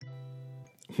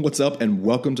What's up, and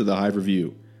welcome to the Hive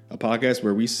Review, a podcast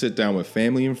where we sit down with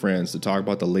family and friends to talk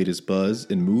about the latest buzz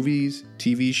in movies,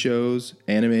 TV shows,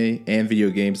 anime, and video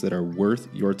games that are worth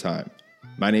your time.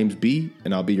 My name's B,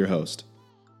 and I'll be your host.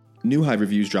 New Hive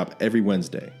Reviews drop every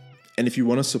Wednesday, and if you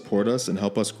want to support us and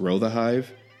help us grow the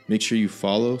Hive, make sure you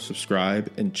follow,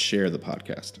 subscribe, and share the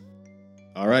podcast.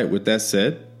 All right, with that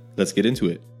said, let's get into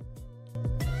it.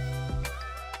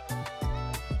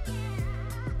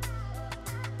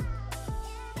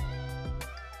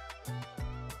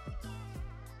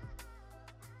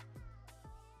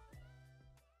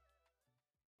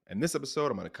 In this episode,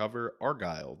 I'm going to cover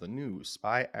Argylle, the new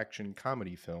spy action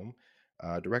comedy film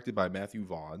directed by Matthew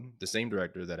Vaughn, the same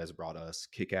director that has brought us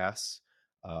Kick-Ass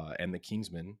and The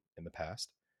Kingsman in the past.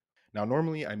 Now,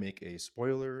 normally I make a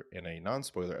spoiler and a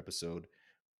non-spoiler episode,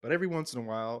 but every once in a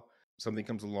while, something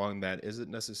comes along that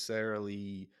isn't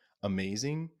necessarily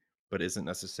amazing, but isn't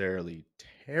necessarily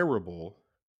terrible,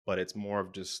 but it's more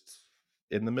of just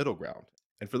in the middle ground.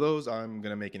 And for those, I'm going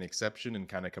to make an exception and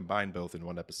kind of combine both in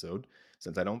one episode,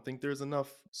 since I don't think there's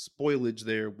enough spoilage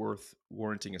there worth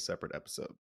warranting a separate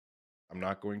episode. I'm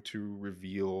not going to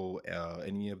reveal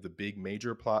any of the big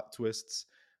major plot twists.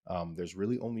 There's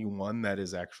really only one that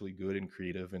is actually good and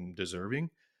creative and deserving.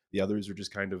 The others are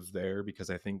just kind of there because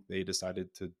I think they decided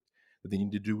that they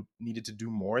needed to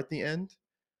do more at the end.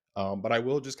 But I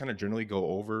will just kind of generally go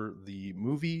over the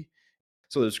movie.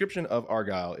 So the description of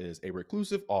Argylle is a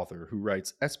reclusive author who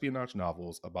writes espionage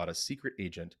novels about a secret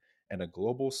agent and a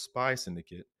global spy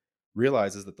syndicate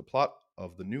realizes that the plot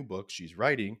of the new book she's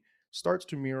writing starts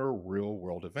to mirror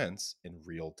real-world events in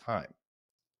real time.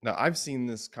 Now, I've seen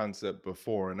this concept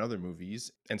before in other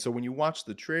movies, and so when you watch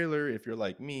the trailer, if you're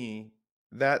like me,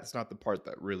 that's not the part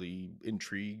that really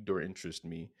intrigued or interested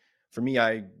me. For me,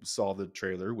 I saw the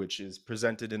trailer, which is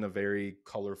presented in a very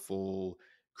colorful,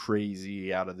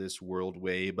 crazy, out of this world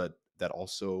way, but that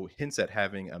also hints at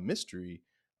having a mystery.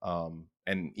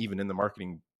 And even in the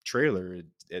marketing trailer,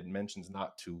 it mentions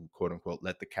not to quote unquote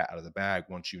let the cat out of the bag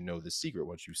once you know the secret,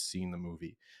 once you've seen the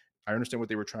movie. I understand what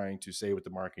they were trying to say with the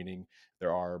marketing.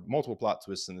 There are multiple plot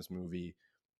twists in this movie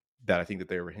that I think that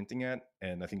they were hinting at,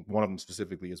 and I think one of them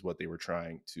specifically is what they were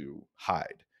trying to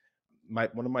hide.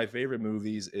 One of my favorite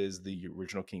movies is the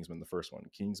original Kingsman, the first one,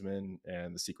 Kingsman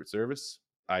and the Secret Service.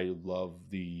 I love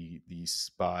the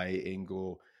spy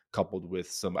angle coupled with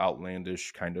some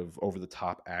outlandish kind of over the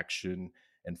top action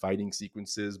and fighting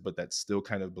sequences, but that's still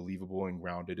kind of believable and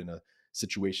grounded in a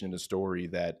situation and a story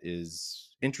that is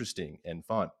interesting and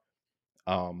fun.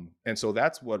 And so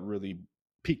that's what really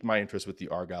piqued my interest with the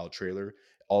Argylle trailer.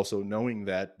 Also, knowing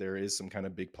that there is some kind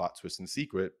of big plot twist and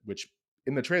secret, which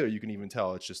in the trailer you can even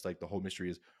tell it's just like the whole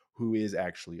mystery is who is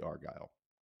actually Argylle.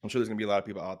 I'm sure there's gonna be a lot of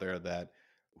people out there that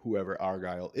whoever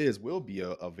Argylle is will be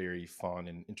a very fun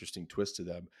and interesting twist to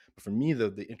them. But for me,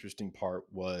 the interesting part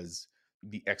was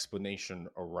the explanation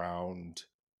around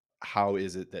how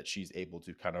is it that she's able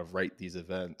to kind of write these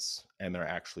events and they're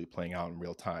actually playing out in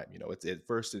real time. You know, it's at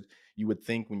first you would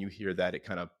think when you hear that it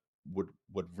kind of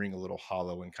would ring a little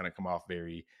hollow and kind of come off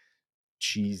very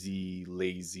cheesy,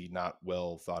 lazy, not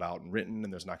well thought out and written,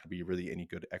 and there's not going to be really any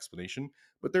good explanation.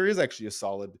 But there is actually a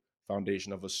solid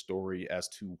foundation of a story as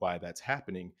to why that's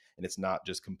happening, and it's not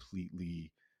just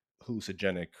completely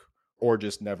hallucinogenic or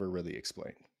just never really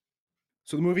explained.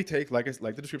 So the movie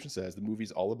like the description says, the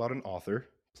movie's all about an author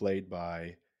played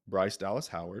by Bryce Dallas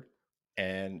Howard,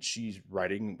 and she's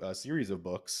writing a series of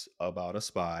books about a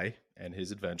spy and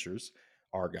his adventures.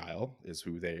 Argylle is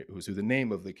who the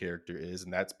name of the character is,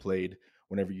 and that's played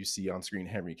whenever you see on screen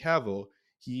Henry Cavill.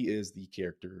 He is the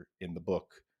character in the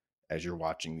book as you're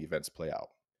watching the events play out.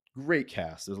 Great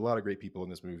cast. There's a lot of great people in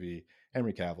this movie.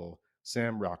 Henry Cavill,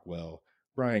 Sam Rockwell,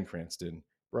 Bryan Cranston,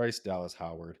 Bryce Dallas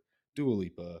Howard, Dua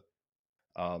Lipa,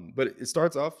 but it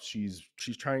starts off, she's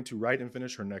trying to write and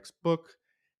finish her next book,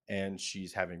 and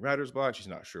she's having writer's block. She's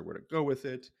not sure where to go with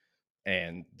it.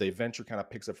 And the adventure kind of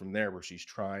picks up from there where she's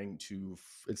trying to,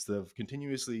 instead of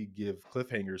continuously give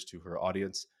cliffhangers to her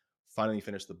audience, finally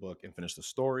finish the book and finish the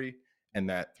story. And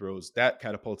that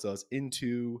catapults us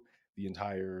into the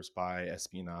entire spy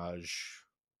espionage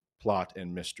plot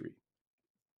and mystery.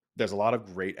 There's a lot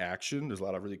of great action. There's a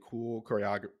lot of really cool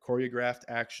choreographed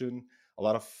action, a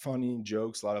lot of funny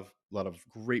jokes, a lot of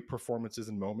great performances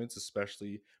and moments,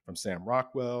 especially from Sam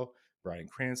Rockwell, Bryan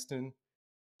Cranston.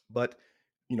 But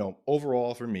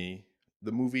overall for me,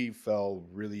 the movie fell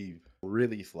really,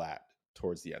 really flat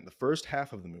towards the end. The first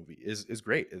half of the movie is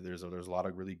great. There's a lot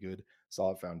of really good,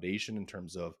 solid foundation in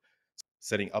terms of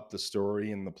setting up the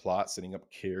story and the plot, setting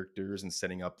up characters, and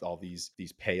setting up all these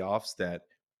payoffs that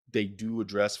they do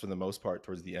address for the most part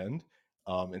towards the end.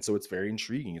 And so it's very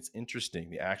intriguing. It's interesting.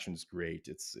 The action's great.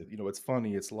 It's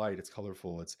funny. It's light. It's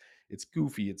colorful. It's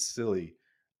goofy. It's silly.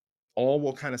 All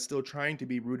while kind of still trying to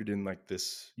be rooted in like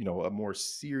this, a more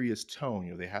serious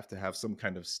tone. They have to have some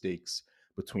kind of stakes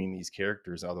between these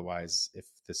characters. Otherwise, if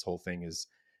this whole thing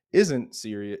isn't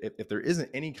serious, if there isn't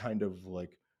any kind of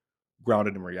like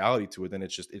grounded in reality to it, then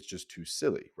it's just too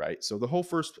silly, right? So the whole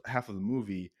first half of the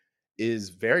movie is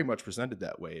very much presented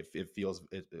that way.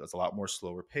 It's a lot more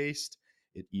slower paced.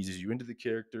 It eases you into the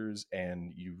characters,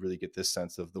 and you really get this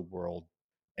sense of the world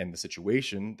and the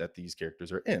situation that these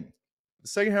characters are in. The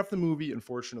second half of the movie,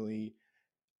 unfortunately,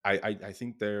 I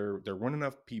think there weren't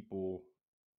enough people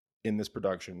in this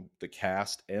production, the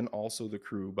cast and also the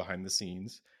crew behind the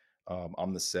scenes,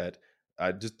 on the set.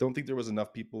 I just don't think there was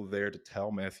enough people there to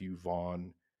tell Matthew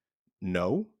Vaughn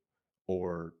no,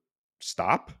 or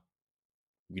stop.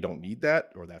 We don't need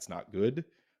that, or that's not good.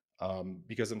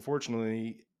 Because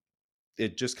unfortunately,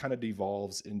 it just kind of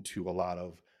devolves into a lot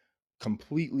of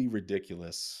completely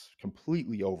ridiculous,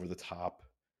 completely over the top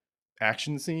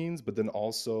action scenes, but then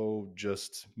also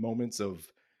just moments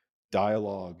of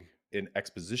dialogue and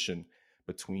exposition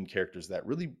between characters that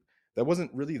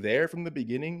wasn't really there from the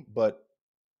beginning, but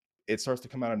it starts to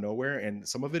come out of nowhere, and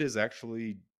some of it is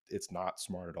actually, it's not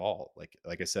smart at all.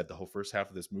 Like I said, the whole first half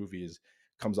of this movie is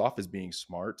comes off as being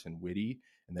smart and witty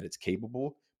and that it's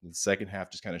capable. The second half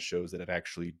just kind of shows that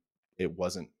it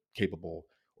wasn't capable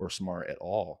or smart at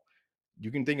all.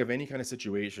 You can think of any kind of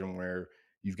situation where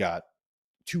you've got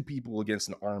two people against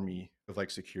an army of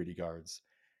like security guards,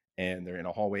 and they're in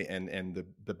a hallway, and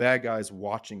the bad guys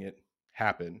watching it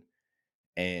happen,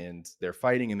 and they're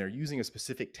fighting, and they're using a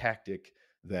specific tactic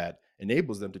that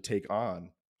enables them to take on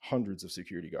hundreds of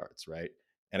security guards, right?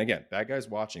 And again, bad guys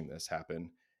watching this happen,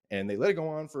 and they let it go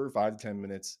on for 5 to 10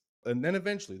 minutes, and then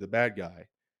eventually the bad guy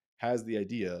has the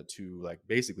idea to like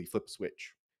basically flip a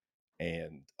switch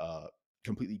and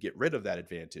completely get rid of that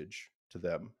advantage to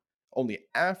them only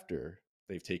after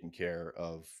they've taken care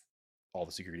of all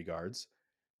the security guards.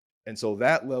 And so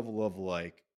that level of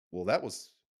like, well, that was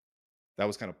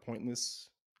kind of pointless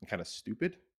and kind of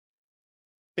stupid,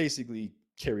 basically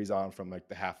carries on from like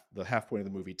the half point of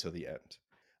the movie to the end.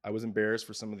 I was embarrassed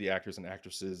for some of the actors and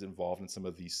actresses involved in some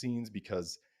of these scenes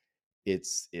because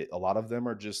a lot of them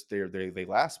are just they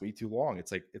last way too long.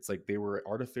 It's like they were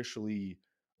artificially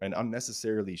and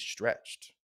unnecessarily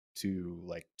stretched to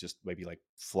like just maybe like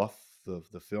fluff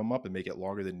the film up and make it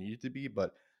longer than it needed to be.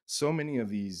 But so many of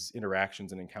these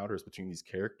interactions and encounters between these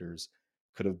characters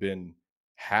could have been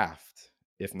halved,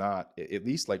 if not at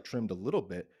least like trimmed a little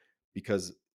bit,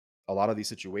 because a lot of these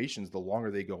situations, the longer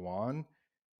they go on,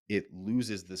 it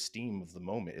loses the steam of the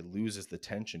moment. It loses the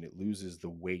tension. It loses the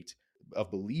weight of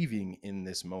believing in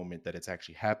this moment that it's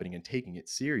actually happening and taking it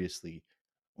seriously,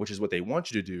 which is what they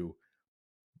want you to do.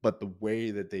 But the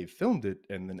way that they filmed it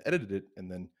and then edited it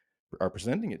and then are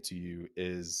presenting it to you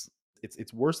is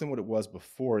it's worse than what it was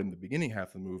before in the beginning half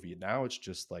of the movie. And now it's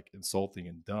just like insulting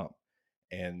and dumb.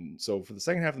 And so for the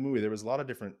second half of the movie, there was a lot of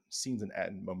different scenes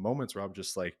and moments where I'm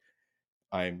just like,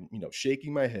 I'm,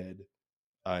 shaking my head,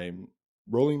 I'm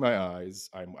rolling my eyes.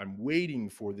 I'm waiting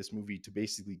for this movie to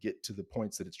basically get to the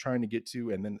points that it's trying to get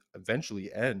to and then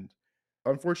eventually end.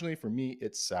 Unfortunately for me,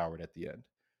 it's soured at the end.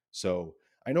 So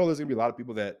I know there's gonna be a lot of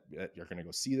people that are gonna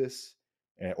go see this,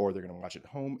 or they're gonna watch it at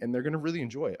home and they're gonna really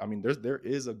enjoy it. I mean, there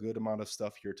is a good amount of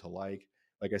stuff here to like.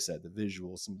 Like I said, the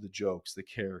visuals, some of the jokes, the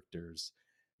characters.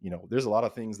 There's a lot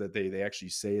of things that they actually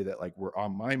say that like were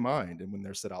on my mind, and when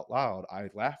they're said out loud, I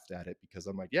laughed at it because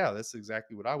I'm like, yeah, that's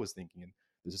exactly what I was thinking. And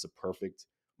this is a perfect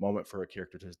moment for a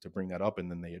character to bring that up,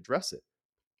 and then they address it.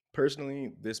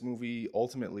 Personally, this movie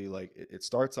ultimately, like, it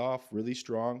starts off really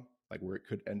strong, like where it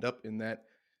could end up in that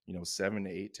 7 to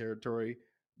 8 territory,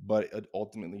 but it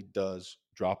ultimately does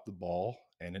drop the ball,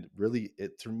 and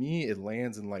it for me it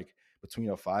lands in like between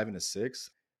a 5 and a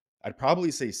 6. I'd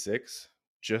probably say 6,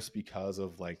 just because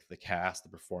of like the cast, the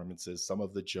performances, some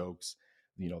of the jokes,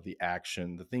 the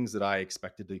action, the things that I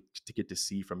expected to get to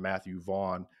see from Matthew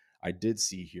Vaughn. I did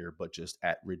see here, but just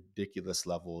at ridiculous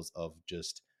levels of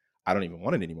just, I don't even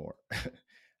want it anymore.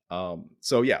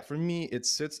 So yeah, for me, it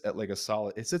sits at like a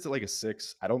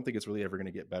 6. I don't think it's really ever going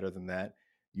to get better than that.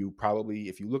 You probably,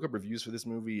 if you look up reviews for this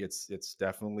movie, it's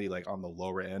definitely like on the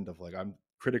lower end of like,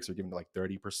 critics are giving it like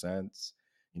 30%.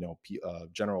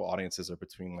 General audiences are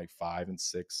between like 5 and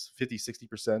 6, 50,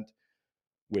 60%,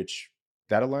 which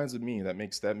that aligns with me. That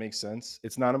makes sense.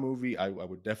 It's not a movie. I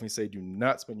would definitely say do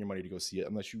not spend your money to go see it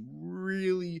unless you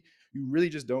really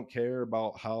just don't care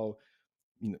about how,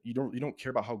 you don't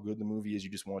care about how good the movie is. You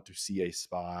just want to see a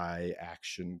spy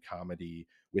action comedy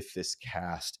with this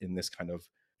cast in this kind of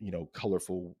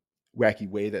colorful wacky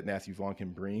way that Matthew Vaughn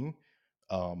can bring.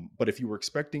 But if you were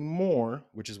expecting more,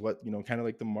 which is what kind of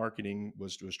like the marketing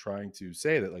was trying to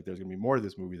say, that like there's gonna be more of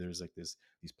this movie. There's like these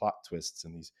plot twists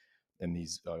and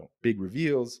these big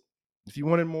reveals. If you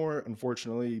wanted more,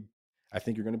 unfortunately, I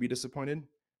think you're gonna be disappointed.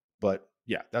 But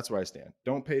yeah, that's where I stand.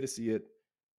 Don't pay to see it.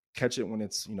 Catch it when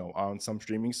it's on some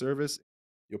streaming service.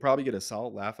 You'll probably get a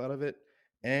solid laugh out of it,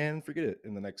 and forget it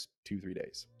in the next 2 3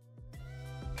 days.